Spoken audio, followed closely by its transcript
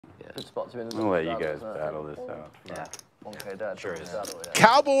Good spot to be in the I'll let you guys battle this out. Yeah. 1K dad. Sure is.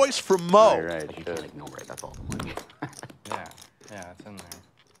 Cowboys from Moe. Right, You can't ignore it, that's all. Yeah, yeah, it's in there.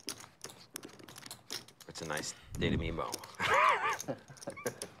 It's a nice day to meet Mo. There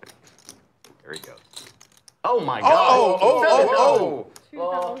he goes. Oh my God! Oh!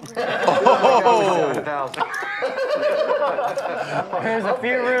 2,000. There's a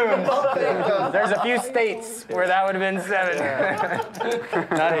few rooms. There's a few states where that would have been 7.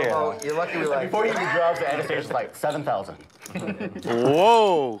 Not here. Oh, you're lucky we like. Before you even dropped the end stage, like 7,000.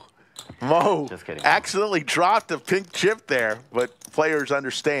 Whoa. Moe Just kidding. accidentally dropped a pink chip there, but players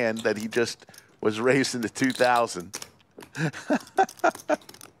understand that he just was raised into 2,000. I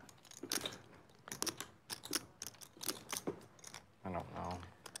don't know.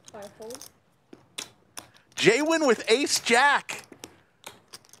 5-fold. JWin with ace jack.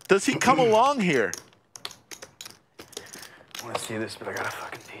 Does he come along here? I want to see this, but I got a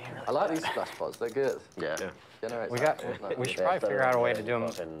fucking tee. I like these splash pods. They're good. Yeah. Generate We something. should probably figure out a way to do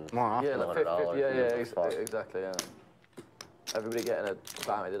them more often. Yeah, like $100, exactly. Yeah. Everybody getting a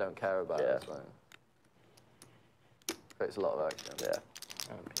bounty they don't care about. Yeah. So. Creates a lot of action. Yeah.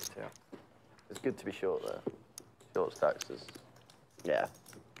 It's good to be short there. Short stacks is. Yeah.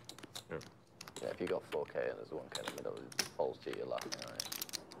 Yeah, if you got 4K and there's a 1K in the middle, it falls to your lap. Right?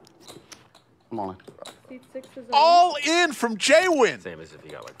 Come on. Seat 6 is All in from JWin. Same as if you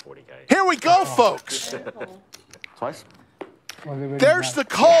got like 40K. Here we go, folks. Twice? There's the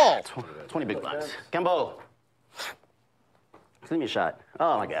call. 20 big blinds. Kembo. Leave me a shot.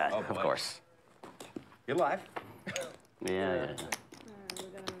 Oh my God. Of course. You're live. Yeah.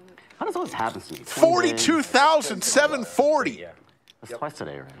 How does all this happen to me? 42,740. Yeah. That's twice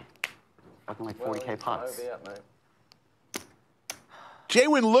today already. Fucking like 40K pots. Over yet, mate.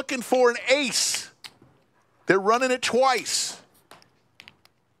 JWin looking for an ace. They're running it twice.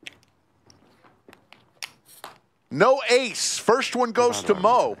 No ace. First one goes to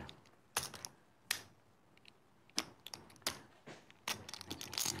Moe.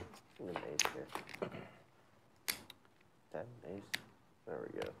 There we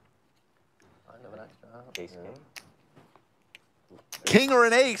go. I have an extra. Ace king. King or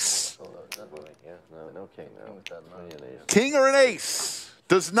an ace? Yeah, no king. No. King or an ace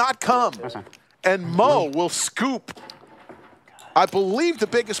does not come. And Moe will scoop, I believe, the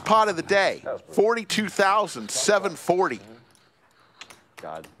biggest pot of the day. 42,740.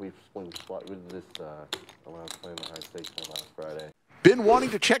 God, we've swung with this when I was playing the high stakes on last Friday. Been wanting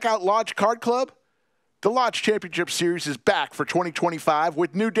to check out Lodge Card Club? The Lodge Championship Series is back for 2025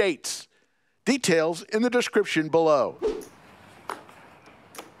 with new dates. Details in the description below.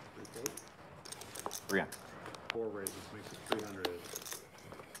 3 4 raises makes it 300.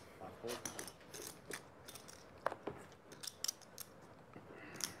 5-fold.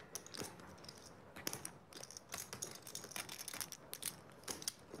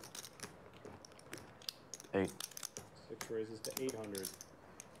 Eight. 6 raises to 800.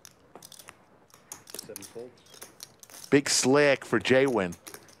 7-fold. Big slick for JWin.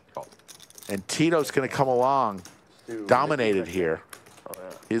 And Tito's going to come along. Dominated here.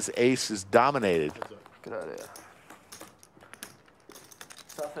 His ace is dominated. Good idea.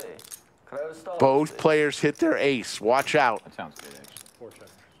 Stuffy. Can I have a start? Both players hit their ace. Watch out. That sounds good, actually. 4 check.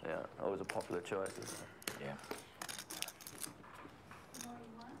 Yeah, always a popular choice, isn't it? Yeah.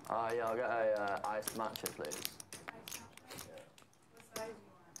 Yeah, I'll get a iced matcha, please. What size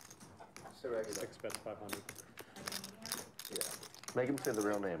do you want? 6 bets 500. Make him say the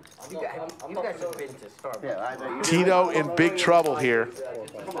real name. You guys have been to Starbucks. Yeah, Tito in big trouble here.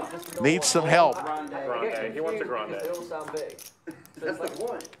 Needs some help. Grande. He wants a grande. They all sound big. So it's like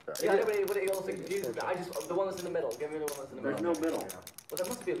one. Yeah, but it also confuses me. The one that's in the middle. Give me the one that's in the middle. There's no middle. Well, there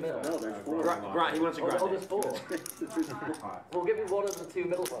must be a middle. No, there's 4. He wants a Oh, grande. there's 4. Well, give me one of the 2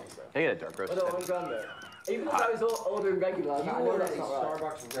 middle ones then. Can I get a dark roast? Oh, no, one grande. Even if I was ordering regular, I know that's not right.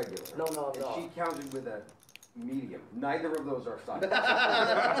 Starbucks regular. No, I'm not. She counted with a medium. Neither of those are Starbucks.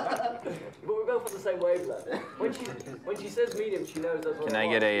 But we're both on the same wavelength. When she says medium, she knows that's what Can I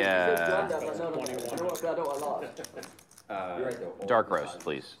want. get a, She says grande, I'm like, no, I don't want large. You're right though. Dark roast,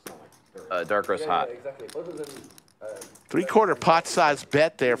 please. Dark roast hot. Yeah, exactly. Other than, 3/4 pot size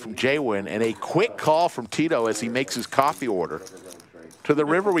bet there from JWin, and a quick call from Tito as he makes his coffee order. To the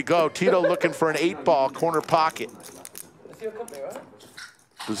river we go. Tito looking for an 8-ball corner pocket. it's your company, right?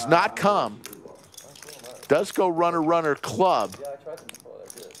 Does not come. Does go runner club. Yeah, I tried them before.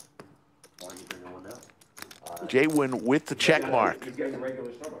 They're good. JWin with the check mark. He's getting a regular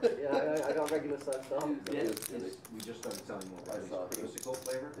Starbucks. Yeah, I got regular size stuff. We just started selling more. Musical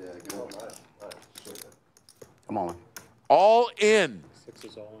flavor? Yeah, good. Come on. All in.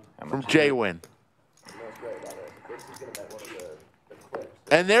 Sixes all from JWin. That's great about it. This is going to make one of the clips.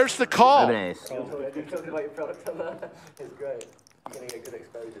 And there's the call. Open ace. You're talking about your product on that. It's great. You're going to get good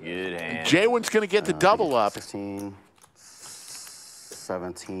exposure. Good hand. JWin's going to get the double up. 16,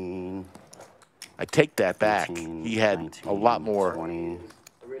 17. I take that back. 18, He had 19, a lot more. 20,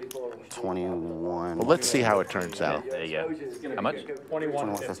 A really boring 21. Well, let's see how it turns out. There you go. How much?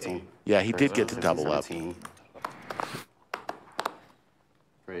 21, 15. Yeah, he did get the double up. 17.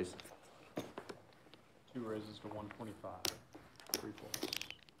 Raise. 2 raises to 125. 3 folds.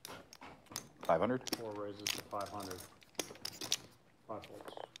 500? 4 raises to 500. 5 folds.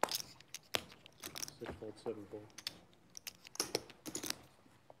 6 folds, 7 folds.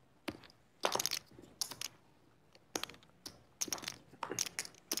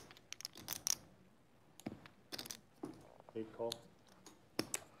 Eight call.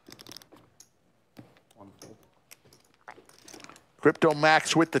 1 fold. Crypto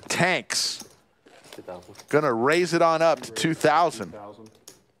Max with the tanks. 2,000. Gonna raise it on up to 2,000. 2,000.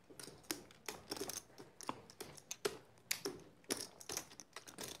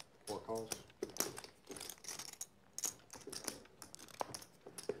 4 calls.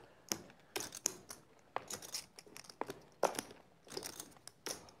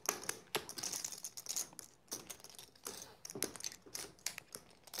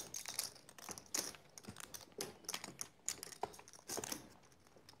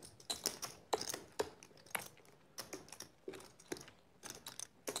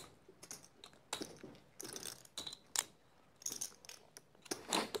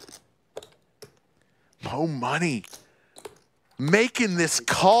 Moe Money making this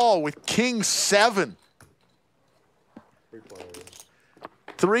call with King 7. 3 players.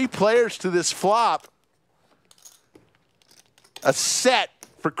 3 players to this flop. A set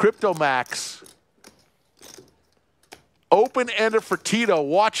for Crypto Max. Open ender for Tito.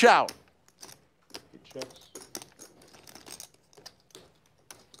 Watch out. He checks.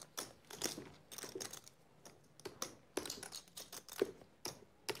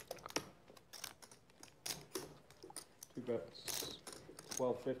 Two bets.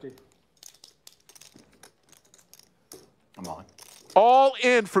 1250. I'm on. All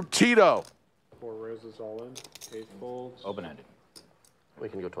in from Tito. 4 raises all in. 8 folds. Open-ended. We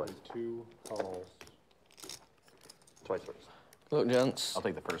can go twice. 2 calls. Twice raise. Look, gents. I'll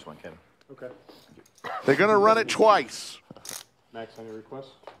take the first one, Kevin. Okay. They're gonna run it twice. Max, any request?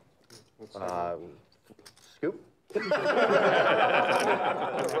 Scoop.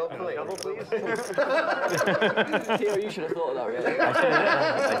 Double, please. Tio, you should have thought of that, really.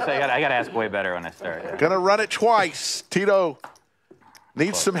 I got to ask way better when I start. Gonna run it twice. Tito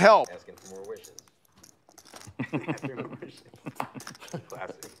needs some help. Asking for more wishes.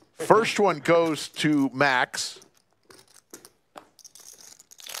 Classic. First one goes to Max.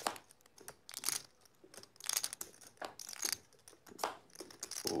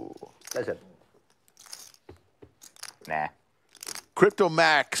 Ooh. That's it. Nah. Crypto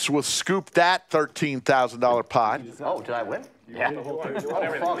Max will scoop that $13,000 pot. Oh, did I win? Yeah. Oh, fuck,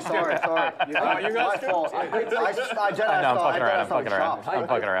 sorry. You got my fault. I No, I'm fucking around. I'm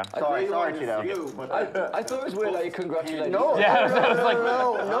fucking around. Sorry, Tito. I thought it was weird that you congratulated. No, Yeah, I was like,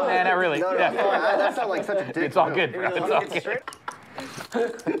 no. nah, not really. No, Yeah. sorry, that sounds like such a dick. It's all good, bro. It's all good.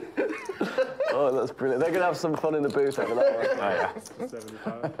 Oh, that's brilliant. They're going to have some fun in the booth over that one. Oh, yeah.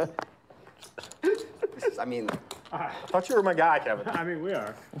 75. I mean, I thought you were my guy, Kevin. I mean, we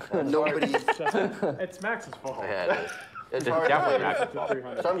are. Nobody. It's Max's fault. It's definitely Max's fault.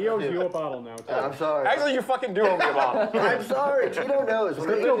 300. He owes you a bottle now, too. I'm sorry. Actually, you fucking do owe me a bottle. I'm sorry. Tito knows.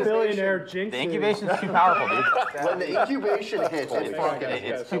 Crypto billionaire jinxes. The incubation's too powerful, dude. When the incubation hits, it's fucking.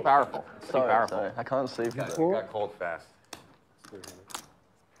 It's too powerful. It's too powerful. Sorry, I can't see. Got cold fast. 300.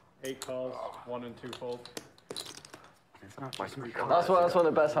 8 calls, 1 and 2 folds. That's one of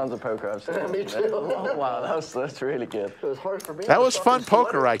the best hands of poker I've seen. Me too. Wow, that's really good. It was hard for me. That was fun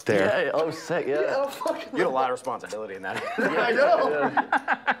poker right there. Yeah, oh, sick, yeah. Yeah, fucking. You had a lot of responsibility in that. I know.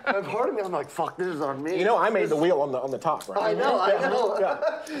 And part of me, I'm like, fuck, this is on me. You know, I made the wheel on the top, right? I know.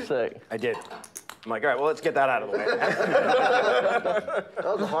 Sick. I did. I'm like, all right, well, let's get that out of the way. That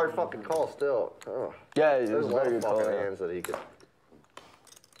was a hard fucking call still. Oh. Yeah, it There's was a lot very of good call. fucking Yeah. hands that he could.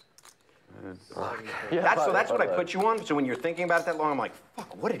 Yeah, That's what I put you on. So when you're thinking about it that long, I'm like,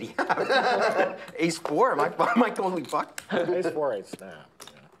 fuck, what did he have? Ace 4? Am I totally fucked? Ace 4, 8 snap.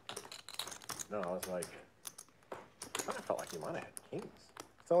 Yeah. No, I was like, I felt like you might have had kings.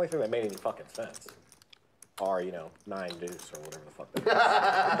 It's the only thing that made any fucking sense. Or, 9 deuce or whatever the fuck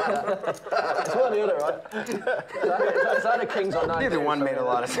that It's one or the other, right? Is that a kings on 9? Neither one made a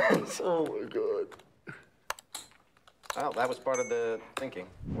lot of sense. Oh my god. Well, that was part of the thinking.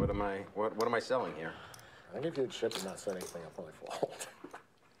 What am I selling here? I think if you'd ship and not said anything, I'll probably fold.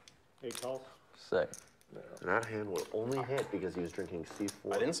 8 calls. Sick. That hand will only hit because he was drinking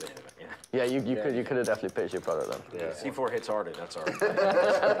C4. I didn't say anything. Yeah. Yeah, you could have definitely pitched your product then. Yeah. C4 hits harder. That's all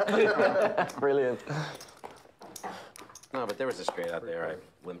right. Brilliant. No, but there was a straight out there. I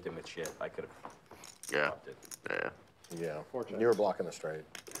limped him with shit. I could have. Yeah. Yeah. Yeah. You were blocking the straight.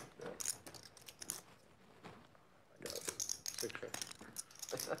 Yeah. I got it. 6 check.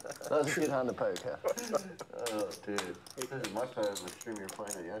 That's a good hand of poker. Oh, dude. This is much better than the stream you were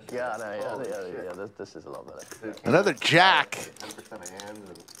playing it yesterday. Yeah, I know. Yeah. This is a lot better. Another jack. 10% of hands.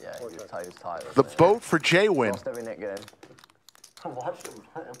 And Yeah, he was tight. The boat for JWin. Lost every net game. I watched him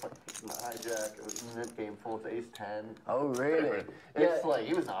play my hijack. It was mid-game full. It's ace-10. Oh, really? It's like,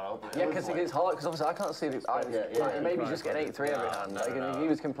 he was not open. Yeah, because it's hard, because obviously I can't see the... maybe just get 8-3 every hand. Like, he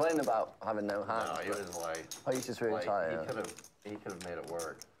was complaining about having no hands. No, he was like... Oh, he's just really tight, He could have made it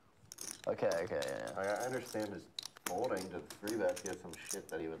work. Okay, yeah. I understand his folding to 3-bet. He had some shit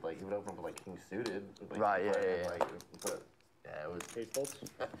that he would like. He would open up with like king suited. With, like, Right, yeah. But yeah, it was 8 folds.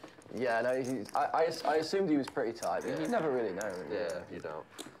 Yeah, no, I assumed he was pretty tight, but you never really know. yeah, you don't.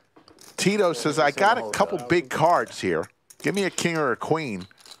 Tito says, I got a couple big cards here. Give me a king or a queen.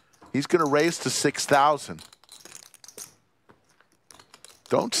 He's going to raise to 6,000.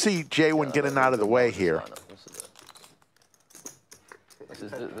 Don't see JWin getting out of the way here.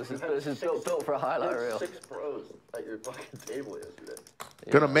 This is built for a highlight reel. 6 pros at your fucking table yesterday.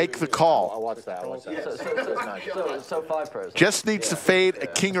 Going to make the call. I watched that. So 5 pros. Just needs to fade a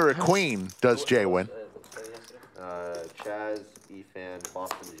king or a queen, does JWin. Chaz, Efan,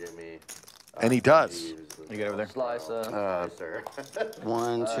 Boston Jimmy. And he does. You get over there? Slicer. Sir.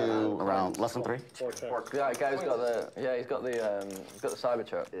 1, 2, around less than 3. 4 check. Yeah, guy's got the he's got the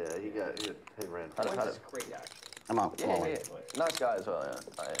Cybertruck. Yeah, he ran. Had it. Great action. I'm out. Yeah. Nice guy as well. Yeah.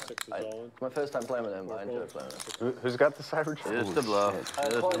 6 is all in. My first time playing with him, but I enjoyed playing with him. Who's got the Cybertruck? It's the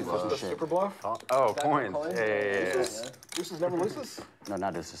bluff. Super bluff? Oh, coins. Yeah. Deuces never loses? No,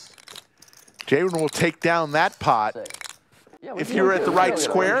 not deuces. JWin will take down that pot. Yeah, If you're at the right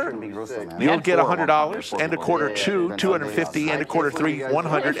square, you'll get $100 and a quarter 2, 250 and a quarter 3,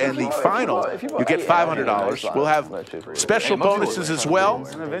 100, and the final you get $500. We'll have special bonuses as well.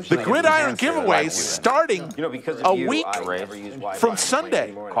 The Gridiron giveaways starting a week from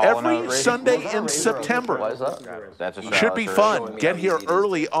Sunday. Every Sunday in September. Why is that? Should be fun. Get here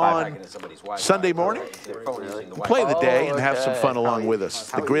early on Sunday morning. Play the day and have some fun along with us.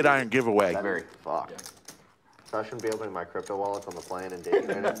 The Gridiron giveaway. Very fucked. So I shouldn't be opening my crypto wallets on the plane and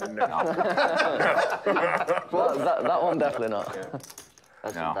dating it. That one definitely not.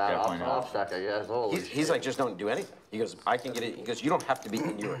 That's No, a bad definitely not. obstacle, I guess. Holy He's like, just don't do anything. He goes, I can get it. He goes, you don't have to be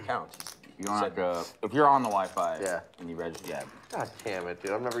in your account. You don't have to, if you're on the Wi-Fi Yeah. and you register, God damn it,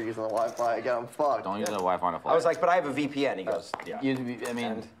 dude. I'm never using the Wi-Fi again. I'm fucked. don't use the Wi-Fi to fly. I was like, but I have a VPN. He goes, yeah. I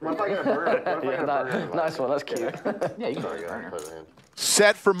mean, What if I get a burner? What if I get a burner? Nice one, that's cute. yeah, you can Sorry, go go burner. ahead, put it in.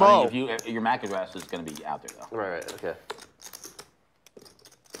 Set for I Moe. mean, if your MAC address is going to be out there, though. Right, okay.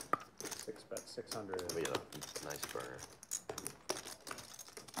 6 bet, 600. Let me get a nice burner.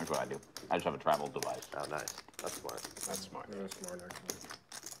 That's what I do. I just have a travel device. Oh, nice. That's smart. That's smart. That's smart, actually.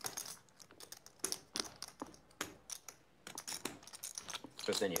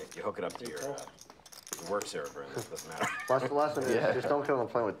 But then you hook it up to your work server, and it doesn't matter. Plus, the lesson is just don't get on the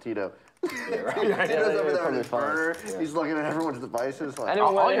plane with Tito. Yeah, right. Tito's over there with his fine. burner. He's looking at everyone's devices. Like, Anyone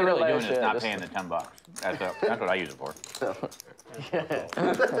All want you're to really lay doing shit, is not just- paying the $10. That's what I use it for.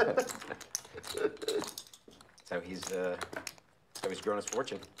 So he's grown his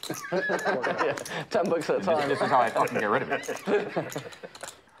fortune. Yeah, $10 at a time. This is how I fucking get rid of it.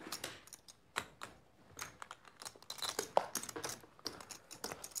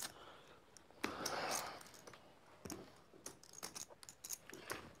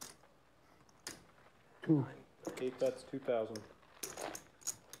 Eight bets, 2,000.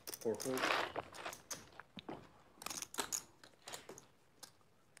 4 folds.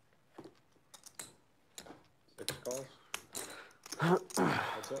 Six calls.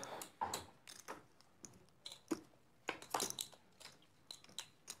 That's it.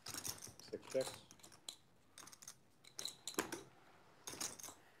 Six checks.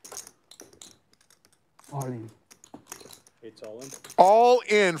 Eight's all in. All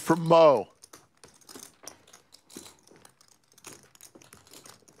in for Moe.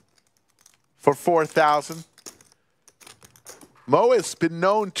 For 4,000. Moe has been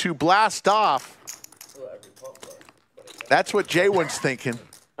known to blast off. That's what JWin's thinking.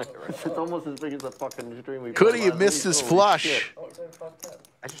 it's almost as big as the fucking stream we Could played he have last missed week. his Holy flush? shit. Oh, it's only 5 bet.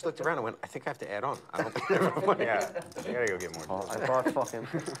 I just looked around and went, I think I have to add on. I don't think I have money. Yeah, I gotta go get more. Well, I brought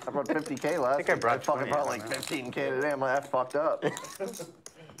 50K last I think I brought fucking 20, brought like 15K today. I'm like, that's fucked up.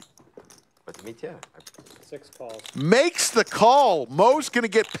 But me too. 6 calls. Makes the call. Moe's going to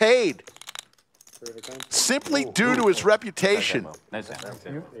get paid. 3 of a kind. Simply due to his reputation. Nice hand.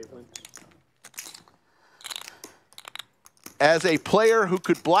 8 wins. As a player who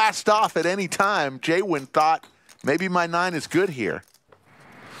could blast off at any time, JWin thought maybe my 9 is good here.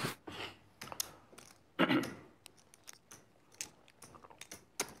 6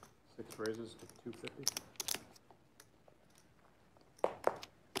 raises to 250.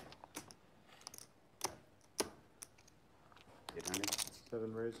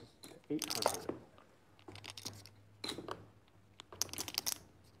 Seven raises to 800.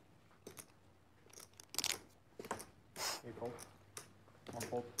 Eight fold. 1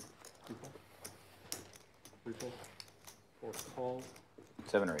 fold. 2 fold. 3 fold. 4 call.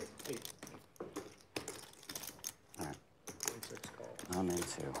 7 or 8. 8. All right. 6 call. I'm in 2.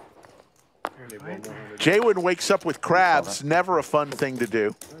 And they won 100. JWin wakes up with crabs. Never a fun thing to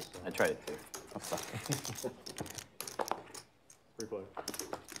do. I tried it too. Free play.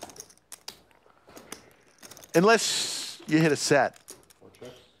 Unless you hit a set. 4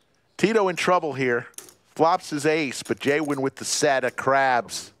 checks. Tito in trouble here. Flops his ace, but JWin with the set of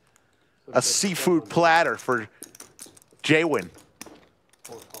crabs. A seafood platter for JWin.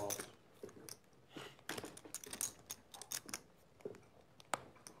 4 calls.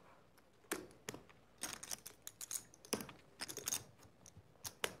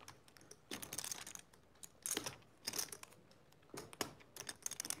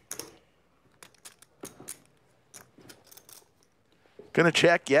 Gonna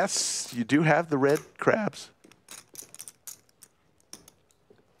check. Yes, you do have the red crabs.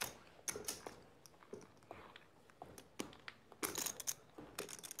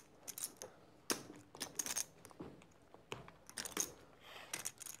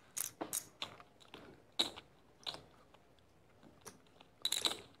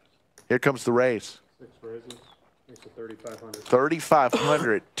 Here comes the raise. 6 raises. Makes it 3,500.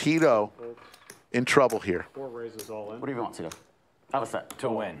 3,500. Tito in trouble here. 4 raises all in. What do you want, Tito? Have a set. To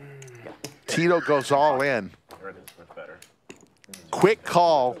win. Tito goes all in. Red is much better. Quick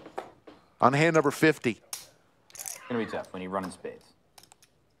call on hand number 50. Gonna be tough when you run in spades.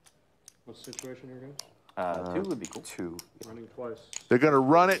 What situation you're in? 2 would be cool. 2. Running twice. They're going to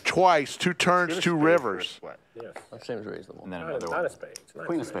run it twice. 2 turns, 2 rivers. Yes. Same as reasonable. And then Not another a one. spade. It's not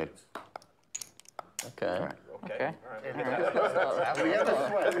Queen of spades. Okay. Okay.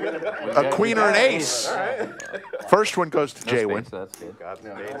 A queen or an ace. First one goes to No JWin. spades, so that's good. Got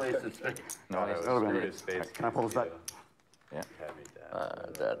No ace. That would've been it. Can I pull this back? Yeah.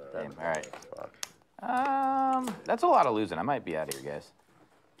 That Damn, all right. That's a lot of losing. I might be out of here, guys.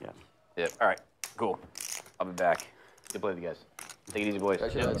 Yeah. Yep. All right. Cool. I'll be back. Good play with you guys. Take it easy, boys.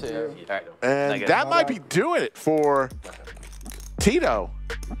 Actually, that's it. All right. And that might be doing it for Tito.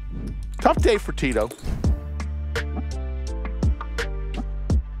 Tough day for Tito.